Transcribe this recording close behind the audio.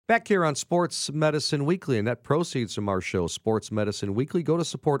Back here on Sports Medicine Weekly, and net proceeds from our show, Sports Medicine Weekly, go to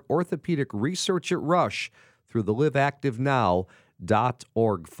support orthopedic research at Rush through the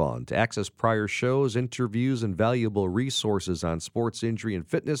liveactivenow.org fund. To access prior shows, interviews, and valuable resources on sports injury and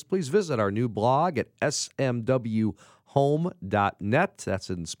fitness, please visit our new blog at smwhome.net. That's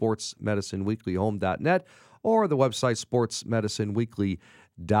in sportsmedicineweeklyhome.net, or the website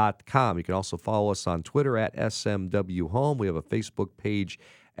sportsmedicineweekly.com. You can also follow us on Twitter at smwhome. We have a Facebook page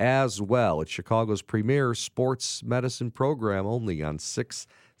as well. It's Chicago's premier sports medicine program, only on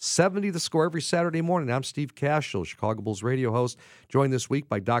 670 The Score every Saturday morning. I'm Steve Cashel, Chicago Bulls radio host, joined this week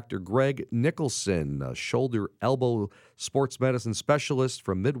by Dr. Greg Nicholson, a shoulder elbow sports medicine specialist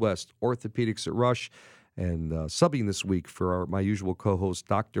from Midwest Orthopedics at Rush, and subbing this week for my usual co-host,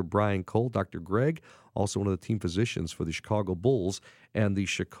 Dr. Brian Cole. Dr. Greg, also one of the team physicians for the Chicago Bulls and the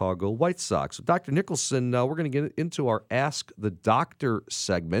Chicago White Sox. So, Dr. Nicholson, we're going to get into our Ask the Doctor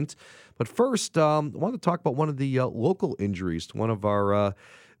segment. But first, I want to talk about one of the local injuries to one of our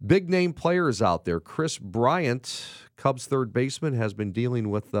big-name players out there. Kris Bryant, Cubs third baseman, has been dealing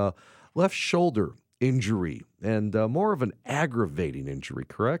with left shoulder injury, and more of an aggravating injury,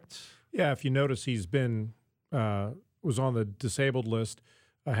 correct? Yeah, if you notice, he's been was on the disabled list,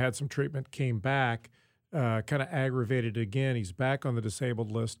 had some treatment, came back, kind of aggravated again. He's back on the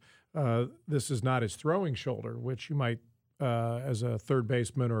disabled list. This is not his throwing shoulder, which you might, as a third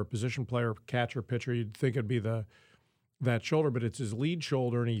baseman or a position player, catcher, pitcher, you'd think it'd be that shoulder, but it's his lead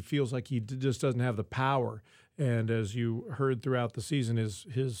shoulder, and he feels like he just doesn't have the power. And as you heard throughout the season,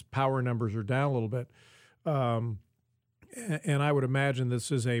 his power numbers are down a little bit. And I would imagine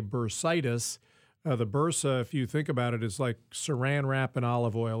this is a bursitis. The bursa, if you think about it, is like saran wrap and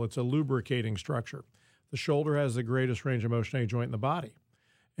olive oil. It's a lubricating structure. The shoulder has the greatest range of motion any joint in the body.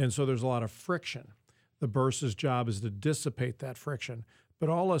 And so there's a lot of friction. The bursa's job is to dissipate that friction. But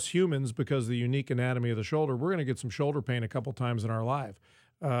all us humans, because of the unique anatomy of the shoulder, we're going to get some shoulder pain a couple times in our life.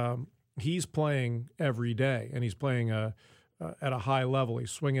 He's playing every day, and he's playing at a high level.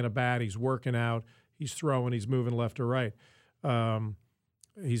 He's swinging a bat. He's working out. He's throwing. He's moving left to right.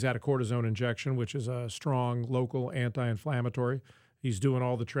 He's had a cortisone injection, which is a strong local anti-inflammatory. He's doing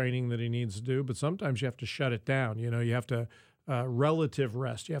all the training that he needs to do, but sometimes you have to shut it down. You know, you have to relative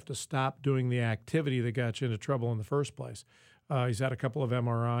rest. You have to stop doing the activity that got you into trouble in the first place. He's had a couple of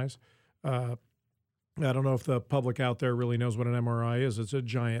MRIs. I don't know if the public out there really knows what an MRI is. It's a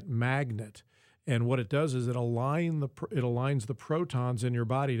giant magnet. And what it does is it aligns the protons in your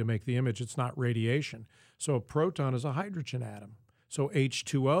body to make the image. It's not radiation. So a proton is a hydrogen atom. So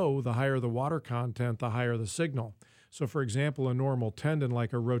H2O, the higher the water content, the higher the signal. So, for example, a normal tendon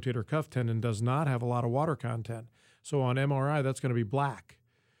like a rotator cuff tendon does not have a lot of water content. So on MRI, that's going to be black.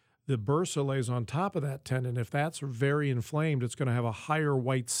 The bursa lays on top of that tendon. If that's very inflamed, it's going to have a higher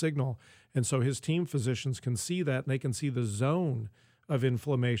white signal. And so his team physicians can see that, and they can see the zone of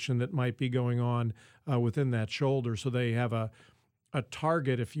inflammation that might be going on within that shoulder. So they have a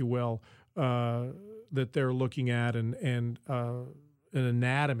target, if you will, that they're looking at, and an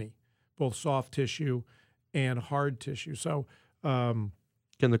anatomy, both soft tissue and hard tissue. So can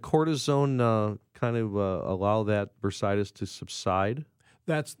the cortisone kind of allow that bursitis to subside?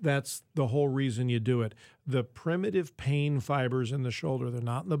 That's the whole reason you do it. The primitive pain fibers in the shoulder, they're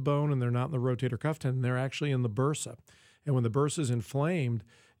not in the bone and they're not in the rotator cuff tendon. They're actually in the bursa. And when the bursa is inflamed,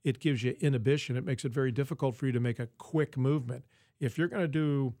 it gives you inhibition. It makes it very difficult for you to make a quick movement. If you're going to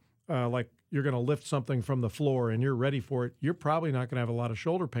do, like you're going to lift something from the floor and you're ready for it, you're probably not going to have a lot of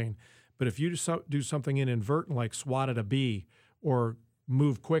shoulder pain. But if you do something inadvertent, like swat at a bee or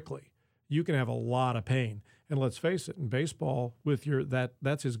move quickly, you can have a lot of pain. And let's face it, in baseball, with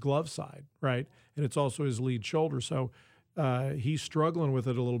that's his glove side, right? And it's also his lead shoulder. So he's struggling with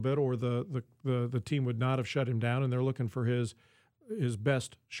it a little bit, or the team would not have shut him down, and they're looking for his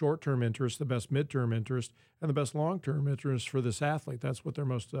best short-term interest, the best mid-term interest, and the best long-term interest for this athlete. That's what they're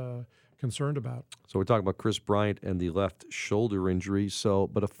most concerned about. So we're talking about Kris Bryant and the left shoulder injury. So,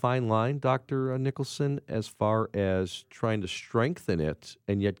 but a fine line, Dr. Nicholson, as far as trying to strengthen it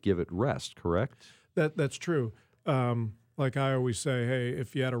and yet give it rest, correct? That's true. Like I always say, hey,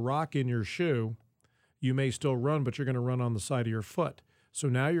 if you had a rock in your shoe, you may still run, but you're going to run on the side of your foot. So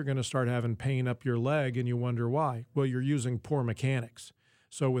now you're going to start having pain up your leg, and you wonder why. Well, you're using poor mechanics.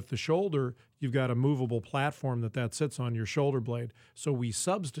 So with the shoulder, you've got a movable platform that sits on your shoulder blade. So we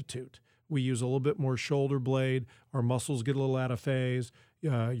substitute. We use a little bit more shoulder blade. Our muscles get a little out of phase.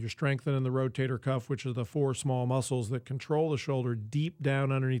 You're strengthening the rotator cuff, which are the four small muscles that control the shoulder deep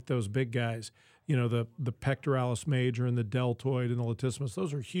down underneath those big guys. You know, the pectoralis major and the deltoid and the latissimus.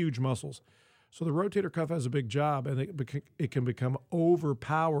 Those are huge muscles. So the rotator cuff has a big job, and it can become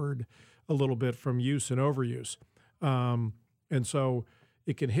overpowered a little bit from use and overuse. And so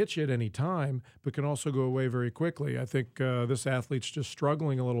it can hit you at any time, but can also go away very quickly. I think this athlete's just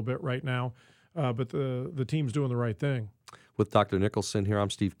struggling a little bit right now, but the team's doing the right thing. With Dr. Nicholson here, I'm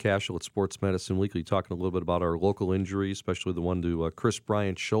Steve Cashel at Sports Medicine Weekly, talking a little bit about our local injuries, especially the one to Chris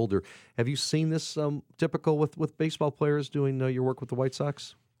Bryant's shoulder. Have you seen this typical with baseball players doing your work with the White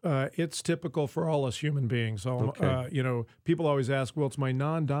Sox? It's typical for all us human beings. So, Okay. People always ask, well, it's my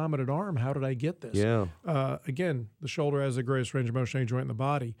non-dominant arm. How did I get this? Yeah. Again, the shoulder has the greatest range of motion of any joint in the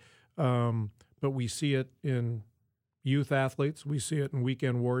body. But we see it in youth athletes. We see it in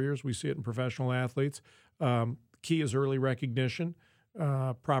weekend warriors. We see it in professional athletes. Key is early recognition,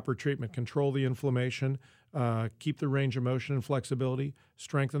 proper treatment, control the inflammation, keep the range of motion and flexibility,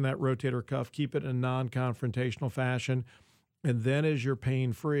 strengthen that rotator cuff, keep it in a non-confrontational fashion. And then as you're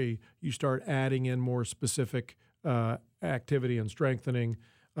pain-free, you start adding in more specific activity and strengthening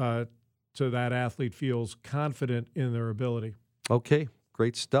so that athlete feels confident in their ability. Okay,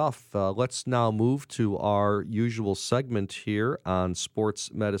 great stuff. Let's now move to our usual segment here on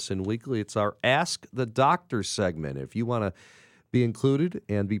Sports Medicine Weekly. It's our Ask the Doctor segment. If you want to be included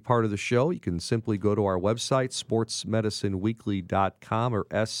and be part of the show, you can simply go to our website, sportsmedicineweekly.com or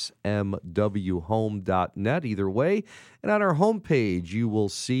smwhome.net, either way. And on our homepage, you will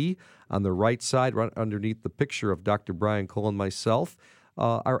see on the right side, right underneath the picture of Dr. Brian Cole and myself,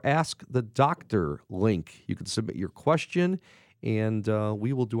 our Ask the Doctor link. You can submit your question, and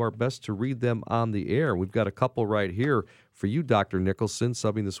we will do our best to read them on the air. We've got a couple right here for you, Dr. Nicholson,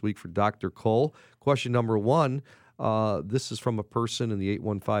 subbing this week for Dr. Cole. Question number one. This is from a person in the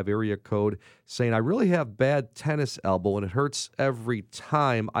 815 area code saying, I really have bad tennis elbow and it hurts every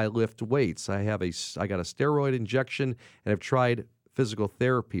time I lift weights. I got a steroid injection and have tried physical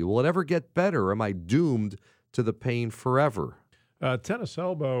therapy. Will it ever get better? Or am I doomed to the pain forever? Tennis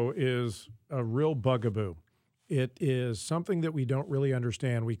elbow is a real bugaboo. It is something that we don't really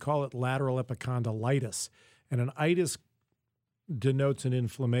understand. We call it lateral epicondylitis, and an itis denotes an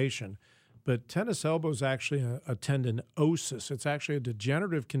inflammation. But tennis elbow is actually a tendinosis. It's actually a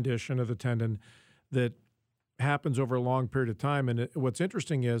degenerative condition of the tendon that happens over a long period of time. And what's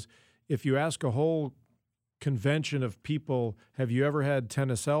interesting is if you ask a whole convention of people, have you ever had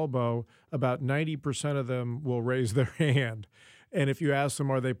tennis elbow, about 90% of them will raise their hand. And if you ask them,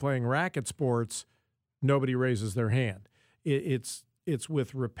 are they playing racket sports, nobody raises their hand. It's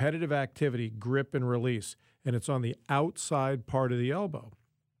with repetitive activity, grip and release, and it's on the outside part of the elbow.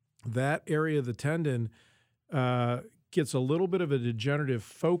 That area of the tendon gets a little bit of a degenerative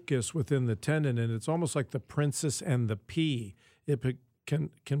focus within the tendon, and it's almost like the princess and the pea. It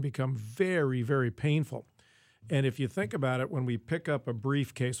can become very, very painful. And if you think about it, when we pick up a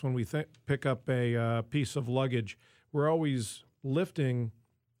briefcase, when we pick up a piece of luggage, we're always lifting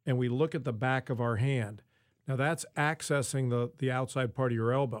and we look at the back of our hand. Now that's accessing the outside part of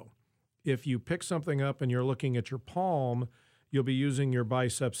your elbow. If you pick something up and you're looking at your palm, you'll be using your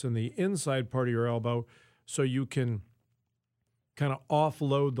biceps in the inside part of your elbow so you can kind of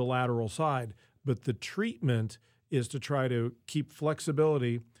offload the lateral side. But the treatment is to try to keep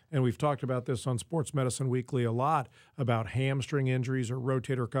flexibility. And we've talked about this on Sports Medicine Weekly a lot about hamstring injuries or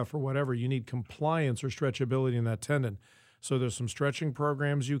rotator cuff or whatever. You need compliance or stretchability in that tendon. So there's some stretching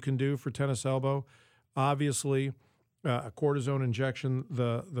programs you can do for tennis elbow. Obviously, a cortisone injection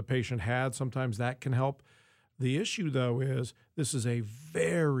the patient had, sometimes that can help. The issue, though, is this is a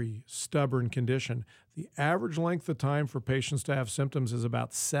very stubborn condition. The average length of time for patients to have symptoms is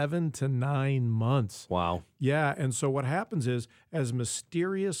about 7 to 9 months. Wow. Yeah, and so what happens is, as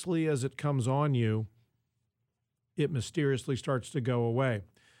mysteriously as it comes on you, it mysteriously starts to go away.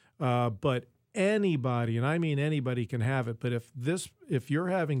 But anybody, and I mean anybody, can have it. But if you're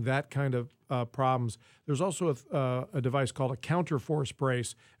having that kind of problems, there's also a device called a counterforce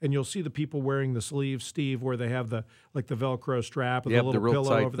brace, and you'll see the people wearing the sleeves, Steve, where they have the Velcro strap with a little real pillow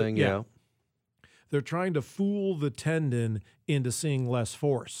tight over thing. the Yeah. They're trying to fool the tendon into seeing less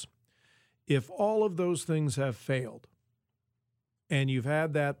force. If all of those things have failed, and you've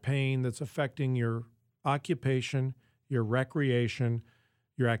had that pain that's affecting your occupation, your recreation,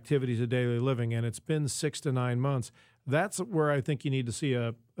 your activities of daily living, and it's been 6 to 9 months, that's where I think you need to see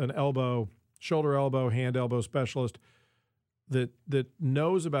an elbow, shoulder elbow, hand elbow specialist that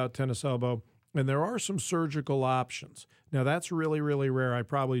knows about tennis elbow. And there are some surgical options. Now, that's really, really rare. I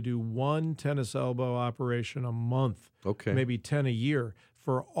probably do 1 tennis elbow operation a month, Okay. maybe 10 a year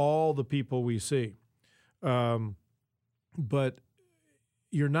for all the people we see. But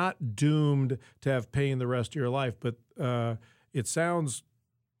you're not doomed to have pain the rest of your life. But it sounds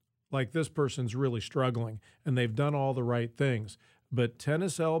like this person's really struggling and they've done all the right things. But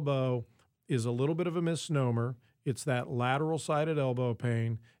tennis elbow is a little bit of a misnomer. It's that lateral sided elbow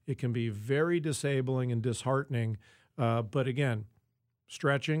pain. It can be very disabling and disheartening. But again,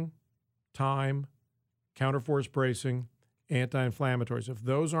 stretching, time, counterforce bracing, anti-inflammatories. If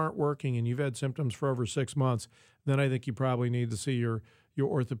those aren't working and you've had symptoms for over 6 months, then I think you probably need to see your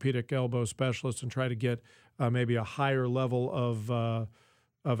orthopedic elbow specialist and try to get maybe a higher level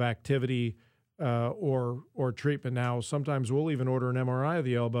of activity or treatment. Now, sometimes we'll even order an MRI of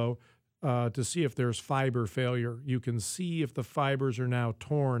the elbow to see if there's fiber failure. You can see if the fibers are now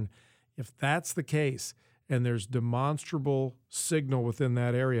torn. If that's the case and there's demonstrable signal within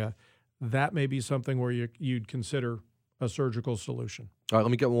that area, that may be something where you'd consider a surgical solution. All right,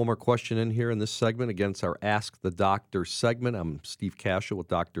 let me get one more question in here in this segment. Again, it's our Ask the Doctor segment. I'm Steve Cashel with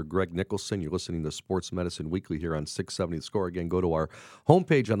Dr. Greg Nicholson. You're listening to Sports Medicine Weekly here on 670 The Score. Again, go to our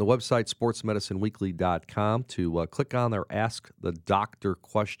homepage on the website, sportsmedicineweekly.com, to click on our Ask the Doctor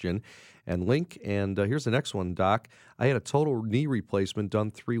question and link. And here's the next one, Doc. I had a total knee replacement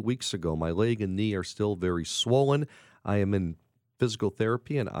done 3 weeks ago. My leg and knee are still very swollen. I am in physical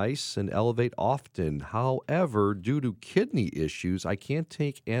therapy and ice and elevate often. However, due to kidney issues, I can't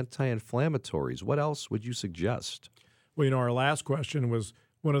take anti-inflammatories. What else would you suggest? Well, our last question was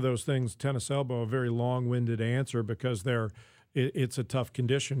one of those things, tennis elbow, a very long-winded answer because it's a tough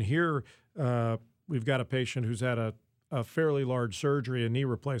condition. Here, we've got a patient who's had a fairly large surgery, a knee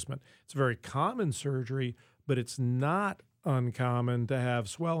replacement. It's a very common surgery, but it's not uncommon to have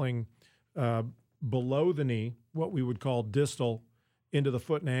swelling below the knee, what we would call distal, into the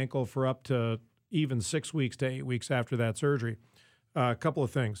foot and ankle for up to even 6 weeks to 8 weeks after that surgery. A couple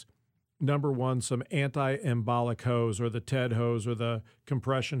of things. Number one, some anti-embolic hose or the TED hose or the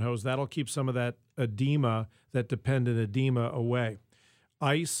compression hose. That'll keep some of that edema, that dependent edema, away.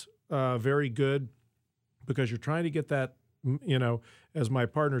 Ice, very good because you're trying to get that, as my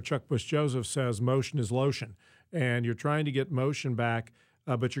partner Chuck Bush-Joseph says, motion is lotion. And you're trying to get motion back,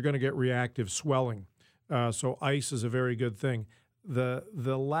 but you're going to get reactive swelling. So ice is a very good thing. The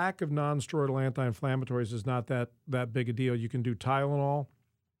lack of nonsteroidal anti-inflammatories is not that big a deal. You can do Tylenol.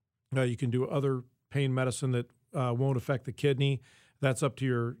 You can do other pain medicine that won't affect the kidney. That's up to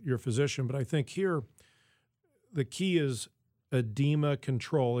your physician. But I think here the key is edema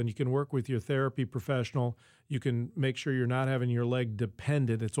control, and you can work with your therapy professional. You can make sure you're not having your leg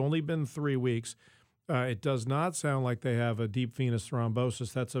dependent. It's only been 3 weeks. It does not sound like they have a deep venous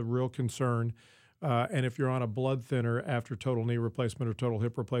thrombosis. That's a real concern. And if you're on a blood thinner after total knee replacement or total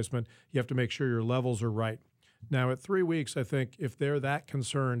hip replacement, you have to make sure your levels are right. Now, at 3 weeks, I think if they're that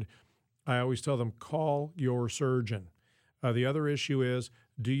concerned, I always tell them, call your surgeon. The other issue is,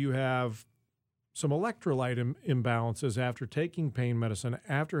 do you have some electrolyte imbalances after taking pain medicine,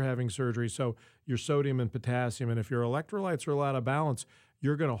 after having surgery? So your sodium and potassium. And if your electrolytes are out of balance,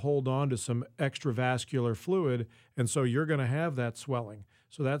 you're going to hold on to some extravascular fluid, and so you're going to have that swelling.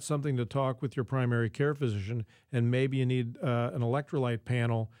 So that's something to talk with your primary care physician, and maybe you need an electrolyte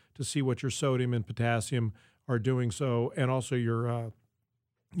panel to see what your sodium and potassium are doing. So, and also your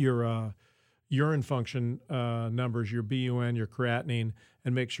urine function numbers, your BUN, your creatinine,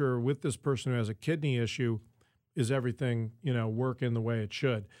 and make sure with this person who has a kidney issue, is everything working the way it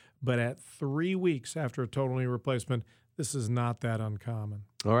should. But at 3 weeks after a total knee replacement, this is not that uncommon.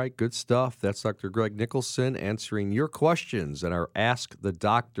 All right, good stuff. That's Dr. Greg Nicholson answering your questions in our Ask the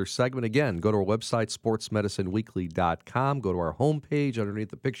Doctor segment. Again, go to our website, sportsmedicineweekly.com. Go to our homepage. Underneath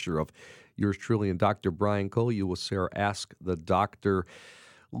the picture of yours truly and Dr. Brian Cole, you will see our Ask the Doctor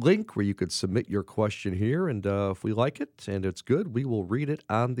link where you could submit your question here. And if we like it and it's good, we will read it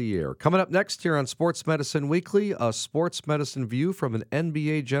on the air. Coming up next here on Sports Medicine Weekly, a sports medicine view from an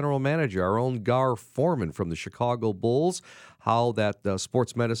NBA general manager, our own Gar Forman from the Chicago Bulls, how that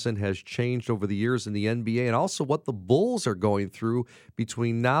sports medicine has changed over the years in the NBA, and also what the Bulls are going through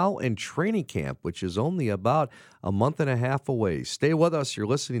between now and training camp, which is only about a month and a half away. Stay with us. You're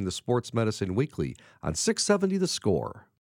listening to Sports Medicine Weekly on 670 The Score.